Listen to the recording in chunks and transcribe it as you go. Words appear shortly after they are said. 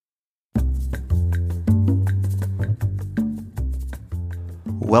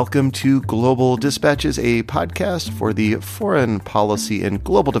Welcome to Global Dispatches, a podcast for the foreign policy and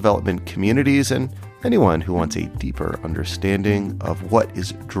global development communities and anyone who wants a deeper understanding of what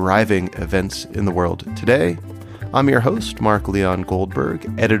is driving events in the world today. I'm your host, Mark Leon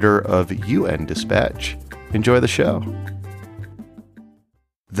Goldberg, editor of UN Dispatch. Enjoy the show.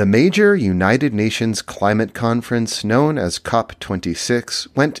 The major United Nations climate conference known as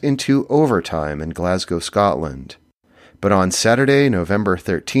COP26 went into overtime in Glasgow, Scotland. But on Saturday, November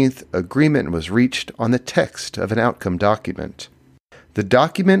 13th, agreement was reached on the text of an outcome document. The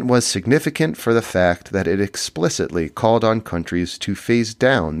document was significant for the fact that it explicitly called on countries to phase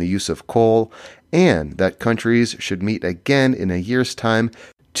down the use of coal and that countries should meet again in a year's time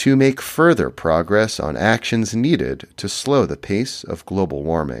to make further progress on actions needed to slow the pace of global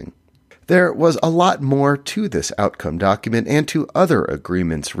warming. There was a lot more to this outcome document and to other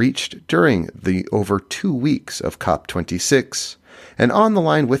agreements reached during the over 2 weeks of COP26. And on the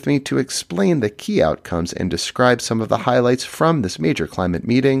line with me to explain the key outcomes and describe some of the highlights from this major climate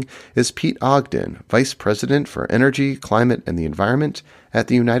meeting is Pete Ogden, Vice President for Energy, Climate, and the Environment at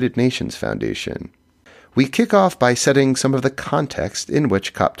the United Nations Foundation. We kick off by setting some of the context in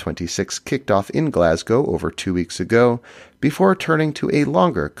which COP26 kicked off in Glasgow over 2 weeks ago, before turning to a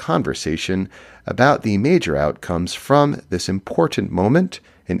longer conversation about the major outcomes from this important moment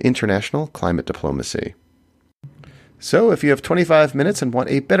in international climate diplomacy. So if you have 25 minutes and want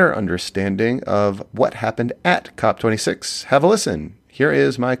a better understanding of what happened at COP26, have a listen. Here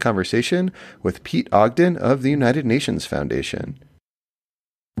is my conversation with Pete Ogden of the United Nations Foundation.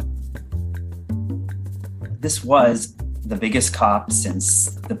 This was the biggest COP since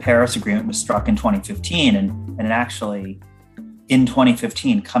the Paris Agreement was struck in 2015. And actually, in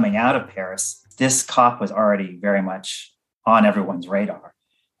 2015, coming out of Paris, this COP was already very much on everyone's radar.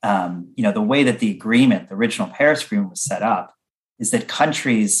 The way that the original Paris Agreement was set up is that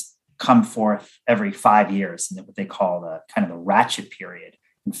countries come forth every 5 years in what they call the kind of a ratchet period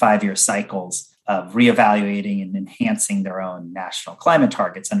in 5-year cycles of reevaluating and enhancing their own national climate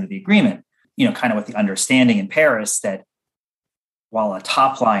targets under the agreement. Kind of with the understanding in Paris that while a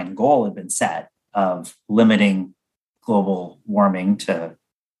top line goal had been set of limiting global warming to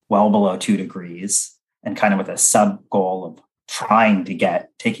well below 2 degrees and kind of with a sub goal of trying to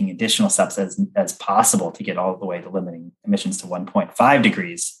taking additional steps as possible to get all the way to limiting emissions to 1.5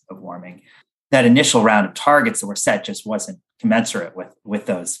 degrees of warming, that initial round of targets that were set just wasn't commensurate with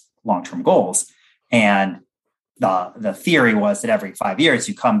those long-term goals. And the theory was that every 5 years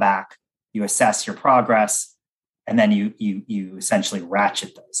you come back, you assess your progress, and then you essentially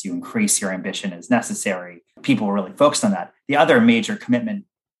ratchet those. You increase your ambition as necessary. People were really focused on that. The other major commitment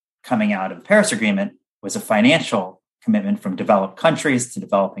coming out of the Paris Agreement was a financial commitment from developed countries to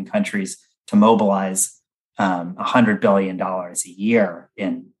developing countries to mobilize $100 billion a year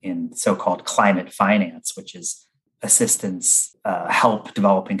in so-called climate finance, which is assistance, help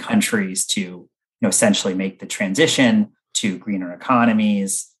developing countries to essentially make the transition to greener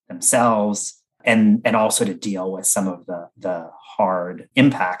economies themselves, and also to deal with some of the hard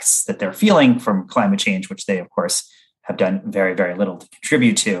impacts that they're feeling from climate change, which they, of course, have done very, very little to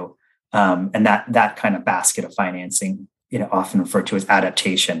contribute to. And that kind of basket of financing, often referred to as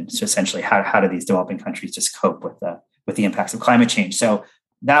adaptation. So essentially, how do these developing countries just cope with the impacts of climate change? So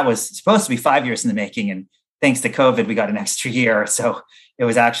that was supposed to be 5 years in the making, and thanks to COVID, we got an extra year. So it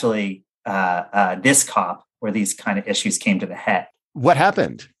was actually this COP where these kind of issues came to the head. What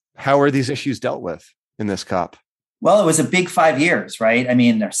happened? How are these issues dealt with in this COP? Well, it was a big 5 years, right? I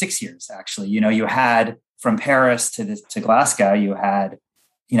mean, they're 6 years, actually. You had from Paris to Glasgow, you had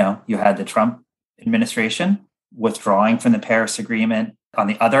the Trump administration withdrawing from the Paris Agreement. On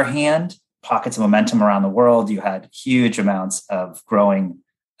the other hand, pockets of momentum around the world. You had huge amounts of growing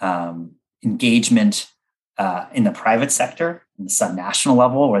engagement in the private sector, in the subnational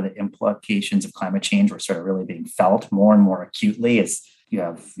level, where the implications of climate change were sort of really being felt more and more acutely as you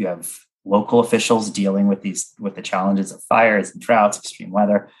have local officials dealing with the challenges of fires and droughts, extreme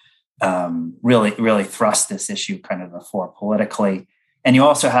weather, really thrust this issue kind of before politically. And you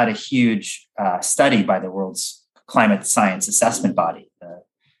also had a huge study by the world's climate science assessment body, the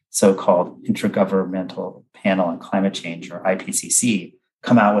so-called Intergovernmental Panel on Climate Change, or IPCC,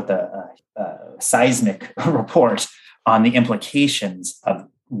 come out with a seismic report on the implications of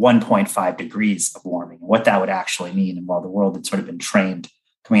 1.5 degrees of warming, what that would actually mean. And while the world had sort of been trained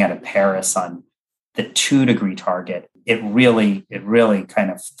coming out of Paris on the 2-degree target, it really kind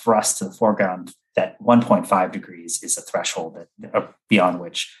of thrust to the foreground that 1.5 degrees is a threshold that beyond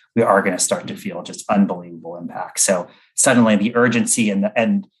which we are going to start to feel just unbelievable impact. So suddenly the urgency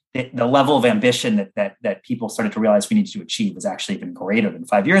and the level of ambition that people started to realize we needed to achieve was actually even greater than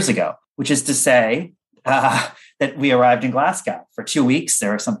 5 years ago, which is to say that we arrived in Glasgow. For 2 weeks,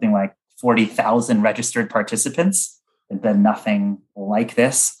 there were something like 40,000 registered participants. There'd been nothing like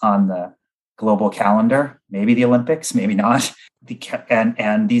this on the global calendar, maybe the Olympics, maybe not.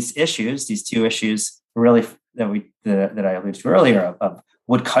 And these two issues really that I alluded to earlier of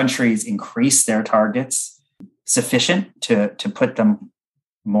would countries increase their targets sufficient to put them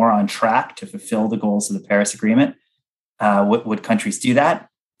more on track to fulfill the goals of the Paris Agreement? Would countries do that?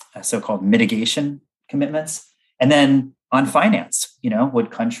 So-called mitigation commitments. And then on finance, would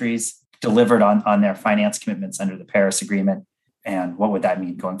countries delivered on their finance commitments under the Paris Agreement? And what would that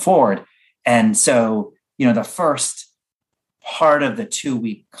mean going forward? And so, the first part of the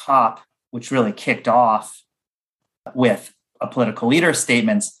 2-week COP, which really kicked off with a political leader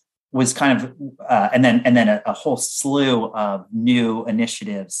statements, was kind of, and then a whole slew of new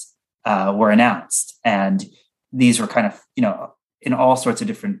initiatives were announced. And these were kind of, in all sorts of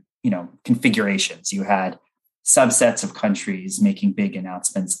different, configurations. You had subsets of countries making big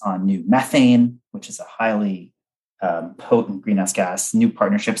announcements on new methane, which is a highly potent greenhouse gas, new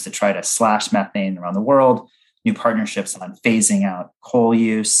partnerships to try to slash methane around the world, new partnerships on phasing out coal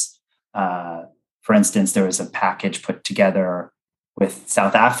use. For instance, there was a package put together with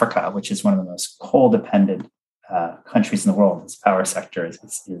South Africa, which is one of the most coal-dependent countries in the world. Its power sector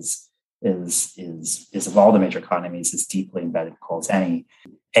is of all the major economies is deeply embedded in coal as any.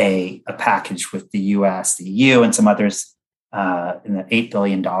 A package with the U.S., the EU, and some others in the $8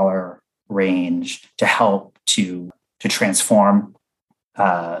 billion range to help to transform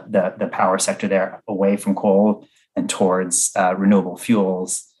the power sector there away from coal and towards renewable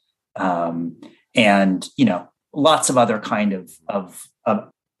fuels, and lots of other kind of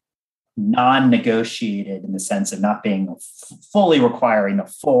non-negotiated, in the sense of not being fully requiring the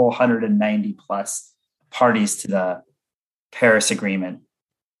full 190 plus parties to the Paris Agreement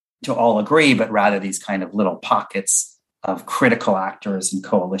to all agree, but rather these kind of little pockets of critical actors and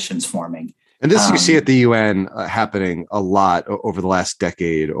coalitions forming. And this you see at the UN happening a lot over the last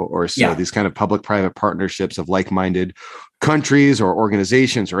decade or so, yeah. These kind of public-private partnerships of like-minded countries or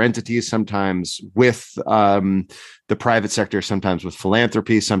organizations or entities, sometimes with the private sector, sometimes with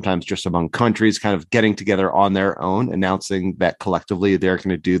philanthropy, sometimes just among countries, kind of getting together on their own, announcing that collectively they're going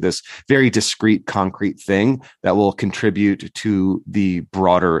to do this very discrete, concrete thing that will contribute to the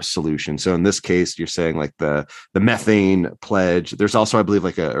broader solution. So in this case, you're saying like the methane pledge. There's also, I believe,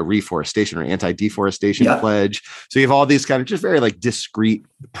 like a reforestation or anti-deforestation pledge. So you have all these kind of just very like discrete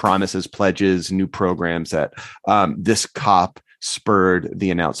promises, pledges, new programs that this COP spurred the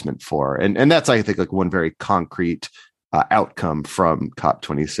announcement for. And that's, I think, like one very concrete outcome from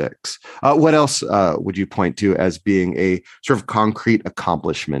COP26. What else would you point to as being a sort of concrete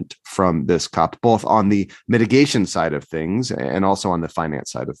accomplishment from this COP, both on the mitigation side of things and also on the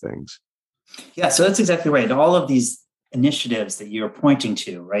finance side of things? Yeah, so that's exactly right. All of these initiatives that you're pointing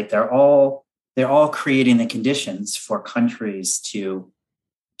to, right? They're all creating the conditions for countries to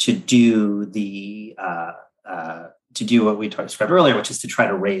do what we described earlier, which is to try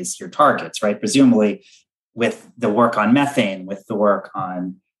to raise your targets, right? Presumably with the work on methane, with the work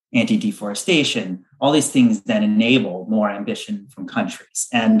on anti-deforestation, all these things then enable more ambition from countries.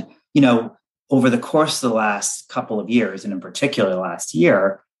 And, over the course of the last couple of years, and in particular last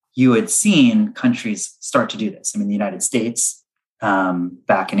year, you had seen countries start to do this. I mean, the United States,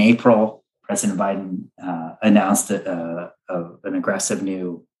 back in April, President Biden announced an aggressive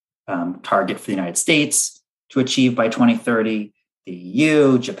new target for the United States to achieve by 2030. The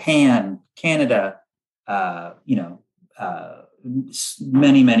EU, Japan, Canada,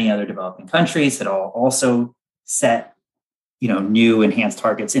 many other developing countries had all also set, new enhanced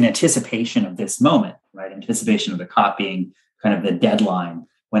targets in anticipation of this moment, right? Anticipation of the COP being kind of the deadline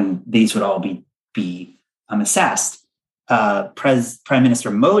when these would all be assessed. Prime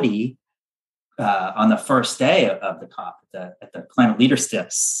Minister Modi, on the first day of the COP at the Climate Leadership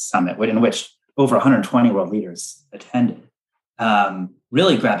Summit, in which over 120 world leaders attended,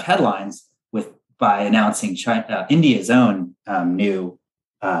 really grabbed headlines by announcing India's own new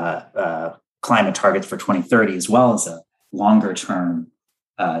climate targets for 2030, as well as a longer-term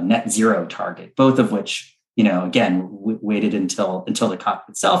net zero target. Both of which, again, waited until the COP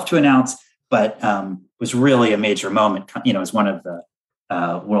itself to announce, but was really a major moment. As one of the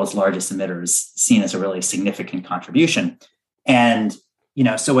world's largest emitters, seen as a really significant contribution. And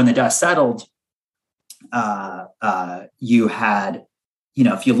so when the dust settled, you had,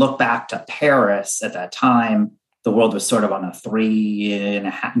 if you look back to Paris at that time, the world was sort of on a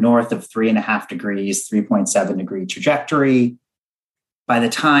north of 3.5 degrees, 3.7 degree trajectory. by the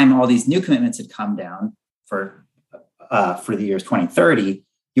time all these new commitments had come down for the years 2030,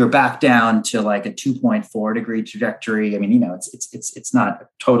 you're back down to like a 2.4 degree trajectory. I mean, it's not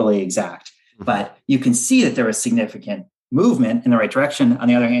totally exact, but you can see that there was significant movement in the right direction. On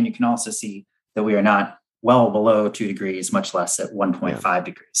the other hand, you can also see that we are not well below 2 degrees, much less at 1.5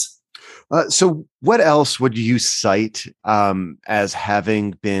 degrees. So what else would you cite as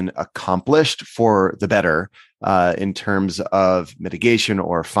having been accomplished for the better in terms of mitigation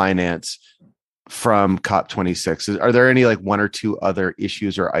or finance from COP26? Are there any like one or two other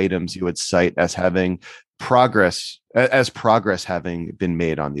issues or items you would cite as having progress having been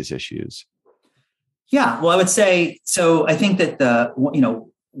made on these issues? Yeah, well, I would say, so I think that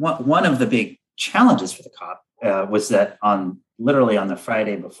one of the big challenges for the COP was that literally on the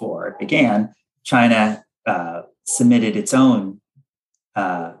Friday before it began, China submitted its own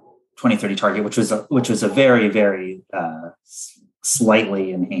 2030 target, which was a very, very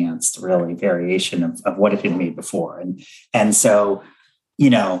slightly enhanced, really, variation of what it had made before, and so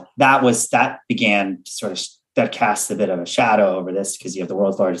that began to sort of that casts a bit of a shadow over this because you have the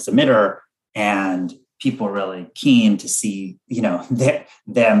world's largest emitter, and people are really keen to see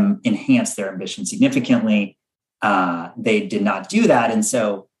them enhance their ambition significantly. They did not do that, and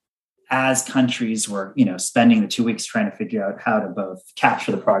so as countries were spending the 2 weeks trying to figure out how to both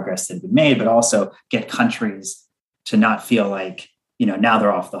capture the progress that had been made, but also get countries to not feel like now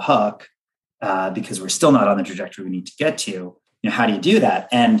they're off the hook because we're still not on the trajectory we need to get to. How do you do that?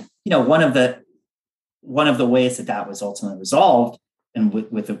 And one of the ways that was ultimately resolved, and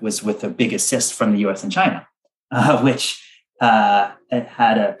was with a big assist from the U.S. and China, which had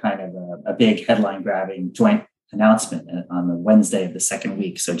a kind of a big headline-grabbing joint announcement on the Wednesday of the second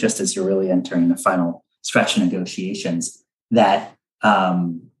week. So just as you're really entering the final stretch of negotiations, that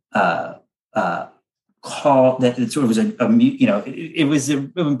call that it sort of was it was a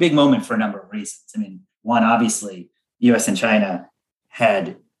big moment for a number of reasons. I mean, one, obviously, U.S. and China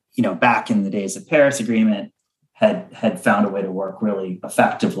had back in the days of Paris Agreement had found a way to work really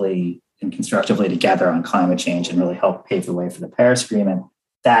effectively and constructively together on climate change and really help pave the way for the Paris Agreement.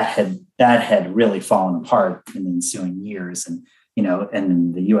 That had really fallen apart in the ensuing years, and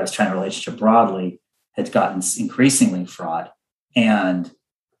the U.S.-China relationship broadly had gotten increasingly fraught. And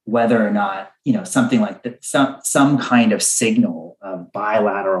whether or not something like that, some kind of signal of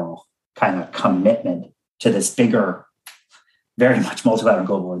bilateral kind of commitment to this bigger, very much multilateral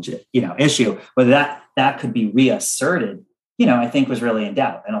global issue, whether that could be reasserted, I think was really in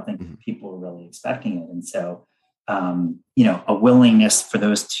doubt. I don't think people were really expecting it, and so. A willingness for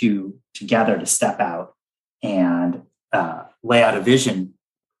those two together to step out and lay out a vision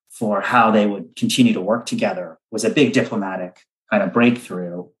for how they would continue to work together was a big diplomatic kind of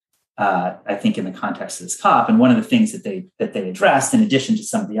breakthrough, I think, in the context of this COP. And one of the things that they addressed, in addition to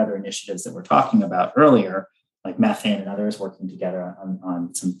some of the other initiatives that we're talking about earlier, like methane and others working together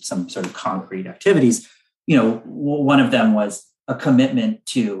on some sort of concrete activities, one of them was a commitment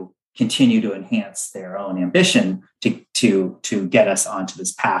to continue to enhance their own ambition to get us onto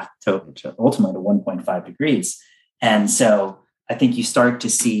this path to ultimately to 1.5 degrees. And so I think you start to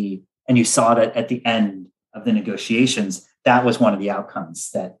see, and you saw that at the end of the negotiations, that was one of the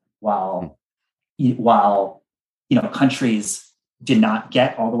outcomes, that while countries did not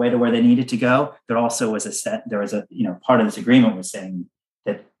get all the way to where they needed to go, there also was part of this agreement was saying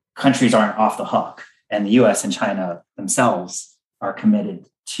that countries aren't off the hook, and the US and China themselves are committed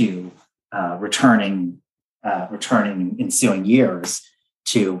to returning ensuing years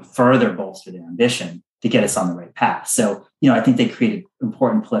to further bolster their ambition to get us on the right path. So, I think they created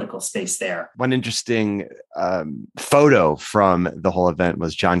important political space there. One interesting photo from the whole event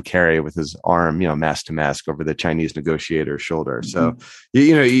was John Kerry with his arm, mask to mask over the Chinese negotiator's shoulder. So,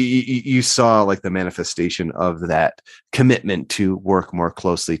 you saw like the manifestation of that commitment to work more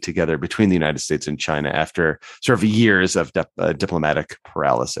closely together between the United States and China after sort of years of diplomatic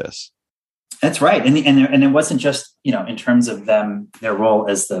paralysis. That's right, and it wasn't just in terms of their role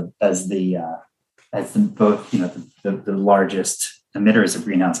as the largest emitters of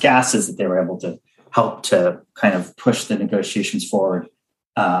greenhouse gases, that they were able to help to kind of push the negotiations forward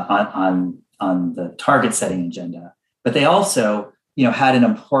on the target setting agenda. But they also had an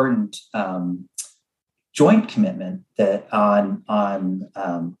important joint commitment that on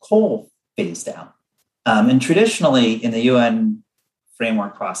coal phase down. And traditionally in the UN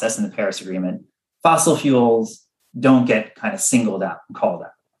framework process in the Paris Agreement, fossil fuels don't get kind of singled out and called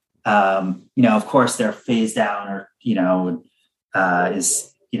out. Of course, they're phased down or,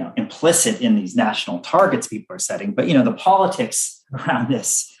 is, implicit in these national targets people are setting. But, the politics around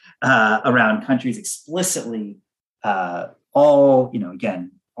this, around countries explicitly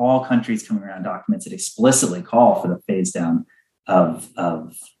again, all countries coming around documents that explicitly call for the phase down or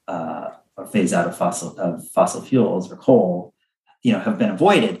phase out of fossil fuels or coal, have been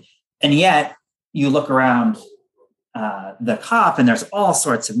avoided. And yet you look around the COP and there's all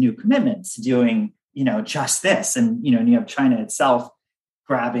sorts of new commitments to doing, just this. And, you have China itself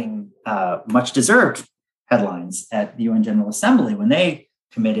grabbing much deserved headlines at the UN General Assembly when they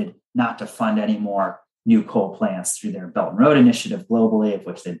committed not to fund any more new coal plants through their Belt and Road Initiative globally, of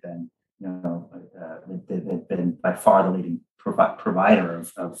which they've been, they've been by far the leading provider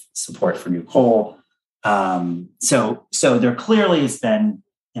of support for new coal. So there clearly has been,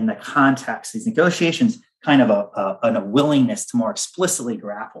 in the context of these negotiations, kind of a willingness to more explicitly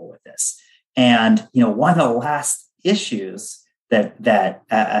grapple with this. And one of the last issues that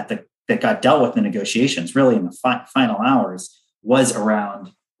got dealt with in the negotiations, really in the final hours, was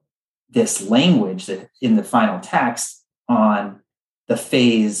around this language that in the final text on the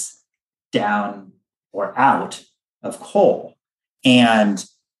phase down or out of coal. And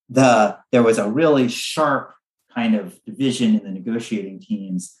there was a really sharp kind of division in the negotiating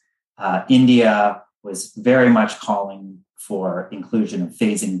teams. India was very much calling for inclusion of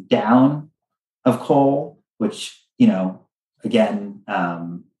phasing down of coal, which, again,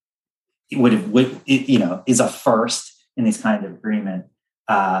 is a first in these kind of agreement.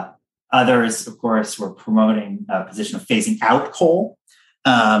 Others, of course, were promoting a position of phasing out coal.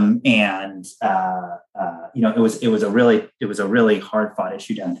 It was a really hard fought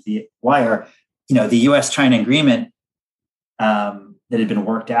issue down to the wire. The U.S.-China agreement that had been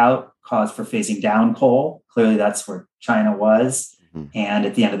worked out caused for phasing down coal. Clearly, that's where China was. Mm-hmm. And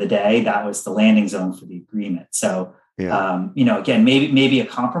at the end of the day, that was the landing zone for the agreement. So, again, maybe a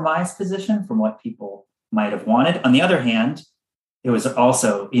compromise position from what people might have wanted. On the other hand, it was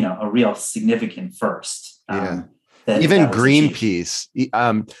also, a real significant first. Even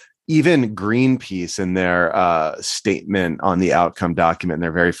Greenpeace, in their statement on the outcome document, in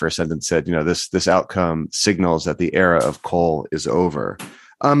their very first sentence said, this outcome signals that the era of coal is over.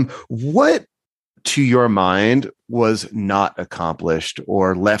 What, to your mind, was not accomplished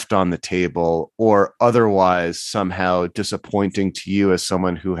or left on the table or otherwise somehow disappointing to you as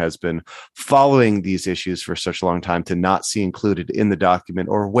someone who has been following these issues for such a long time to not see included in the document?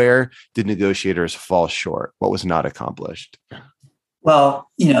 Or where did negotiators fall short? What was not accomplished?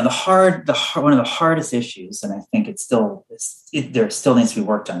 Well, one of the hardest issues, and I think there still needs to be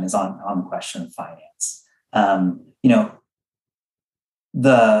worked on, is on the question of finance.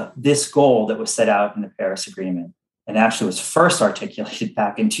 This goal that was set out in the Paris Agreement, and actually was first articulated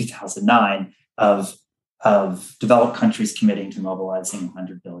back in 2009, of developed countries committing to mobilizing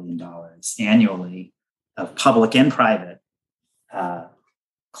 $100 billion annually of public and private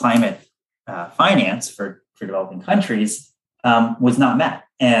climate finance for developing countries, was not met.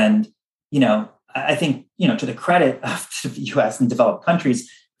 And, I think, to the credit of the U.S. and developed countries,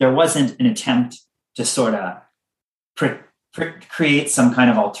 there wasn't an attempt to sort of create some kind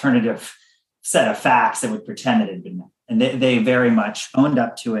of alternative set of facts that would pretend that it had been met. And they very much owned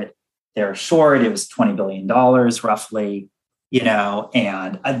up to it. They're short. It was $20 billion roughly,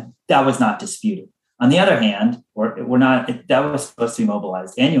 and that was not disputed. On the other hand, that was supposed to be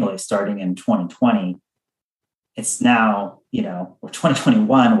mobilized annually starting in 2020. It's now, we're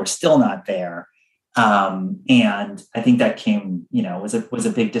 2021, we're still not there. And I think that came, was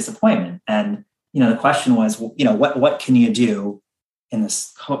a big disappointment. And, the question was, what can you do in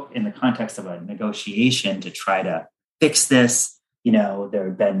the context of a negotiation to try to fix this? There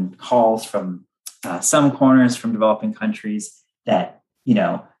have been calls from some corners from developing countries that,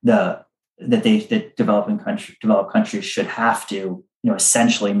 developed countries should have to,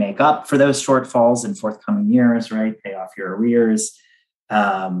 essentially make up for those shortfalls in forthcoming years, right? Pay off your arrears.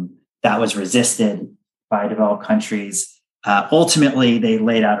 That was resisted by developed countries. Ultimately, they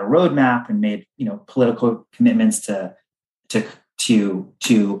laid out a roadmap and made, political commitments to get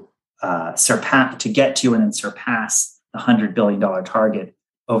to and then surpass the $100 billion target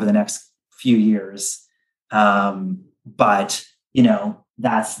over the next few years. But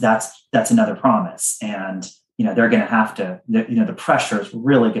that's another promise, and they're going to have to. The pressure is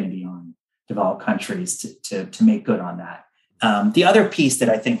really going to be on developed countries to make good on that. The other piece that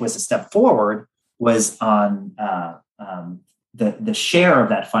I think was a step forward was on the share of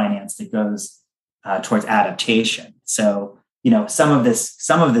that finance that goes towards adaptation. So some of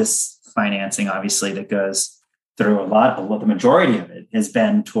this financing, obviously, that goes through the majority of it has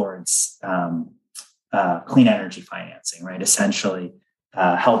been towards clean energy financing, right? Essentially,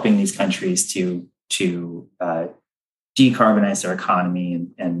 helping these countries to decarbonize their economy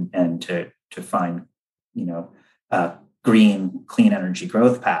and to find green, clean energy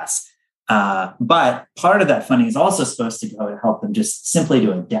growth paths. But part of that funding is also supposed to go to help them just simply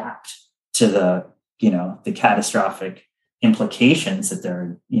to adapt to the catastrophic implications that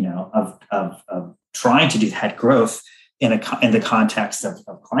they're, of trying to do that growth in the context of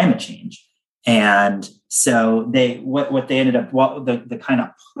climate change. And so what they ended up, the kind of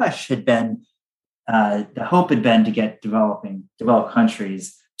push had been, the hope had been to get developed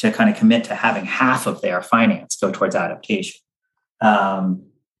countries to kind of commit to having half of their finance go towards adaptation,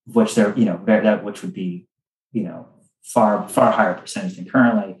 which they're, which would be, far higher percentage than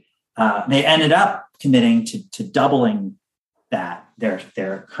currently. They ended up committing to doubling that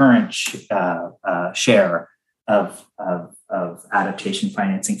their current share of adaptation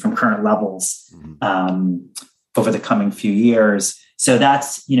financing from current levels over the coming few years. So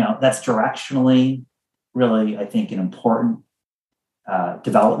that's directionally really, I think, an important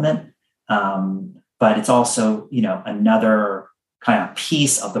development. But it's also, another kind of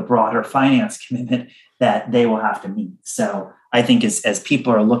piece of the broader finance commitment that they will have to meet. So I think as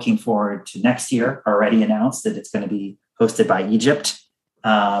people are looking forward to next year, already announced that it's going to be hosted by Egypt,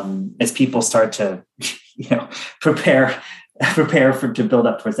 as people start to, prepare to build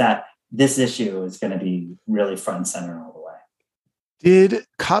up towards that, this issue is going to be really front and center all the way. Did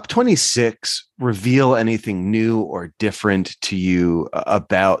COP26 reveal anything new or different to you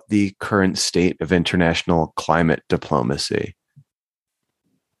about the current state of international climate diplomacy?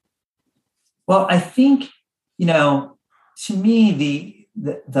 Well, I think, to me,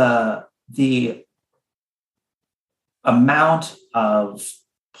 the amount of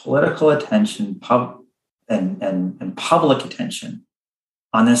political attention and public attention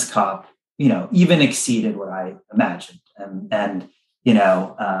on this COP, even exceeded what I imagined. And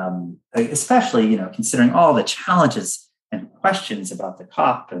especially, considering all the challenges and questions about the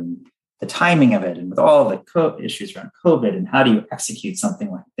COP and the timing of it, and with all the issues around COVID, and how do you execute something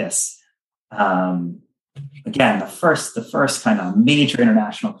like this? Again, the first kind of major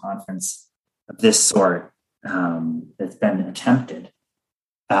international conference of this sort that's been attempted.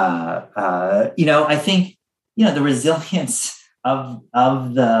 I think the resilience of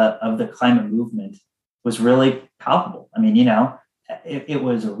the climate movement was really palpable. I mean, it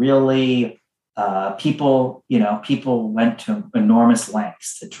was really people went to enormous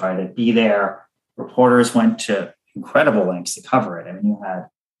lengths to try to be there. Reporters went to incredible lengths to cover it. I mean,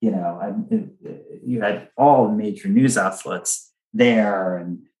 you had all the major news outlets there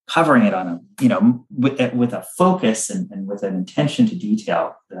and covering it on with a focus and with an attention to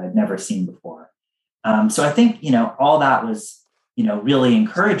detail that I'd never seen before. So I think, all that was, really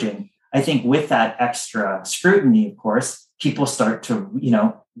encouraging. I think with that extra scrutiny, of course, people start to,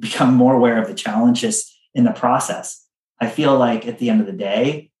 become more aware of the challenges in the process. I feel like at the end of the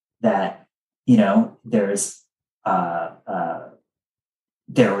day that,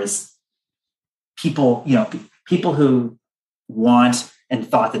 there was people, people who want and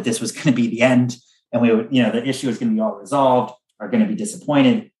thought that this was going to be the end and we would, the issue was going to be all resolved, are going to be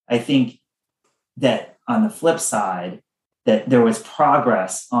disappointed. I think that on the flip side, that there was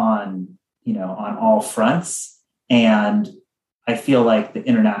progress on all fronts. And I feel like the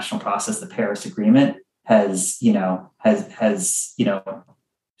international process, the Paris Agreement has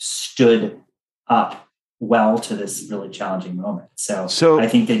stood up well to this really challenging moment. So I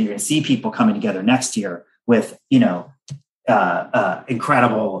think that you're going to see people coming together next year with,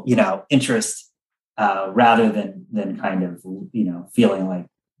 incredible, interest, rather than kind of, feeling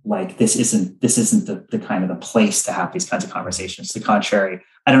like this isn't the kind of the place to have these kinds of conversations. To the contrary,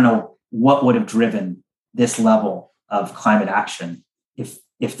 I don't know what would have driven this level of climate action if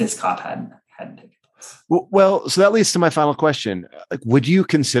this COP hadn't taken place. Well, so that leads to my final question. Would you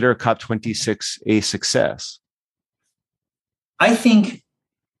consider COP26 a success? I think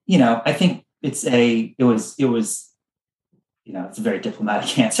it's a very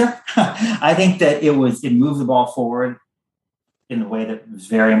diplomatic answer. I think that it moved the ball forward in a way that was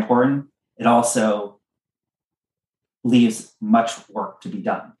very important. It also leaves much work to be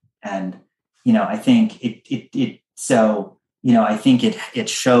done. And, I think I think it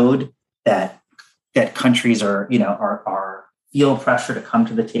showed that countries are feel pressure to come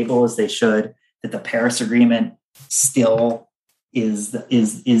to the table as they should, that the Paris Agreement still is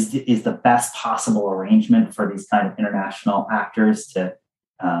the best possible arrangement for these kind of international actors to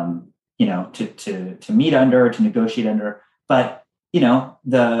meet under, to negotiate under. But the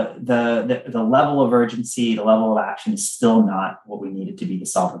level of urgency, the level of action is still not what we need it to be to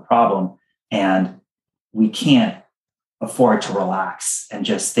solve the problem, and we can't afford to relax and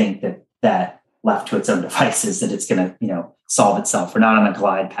just think that left to its own devices that it's going to solve itself. We're not on a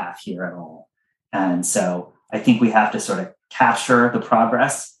glide path here at all, and so I think we have to sort of capture the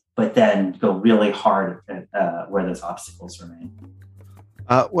progress, but then go really hard at where those obstacles remain.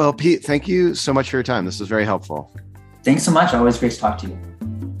 Well, Pete, thank you so much for your time. This was very helpful. Thanks so much. Always great to talk to you.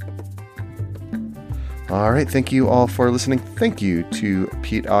 All right. Thank you all for listening. Thank you to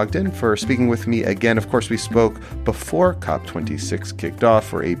Pete Ogden for speaking with me again. Of course, we spoke before COP26 kicked off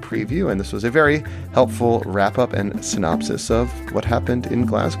for a preview, and this was a very helpful wrap-up and synopsis of what happened in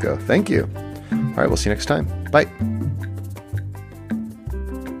Glasgow. Thank you. All right. We'll see you next time. Bye.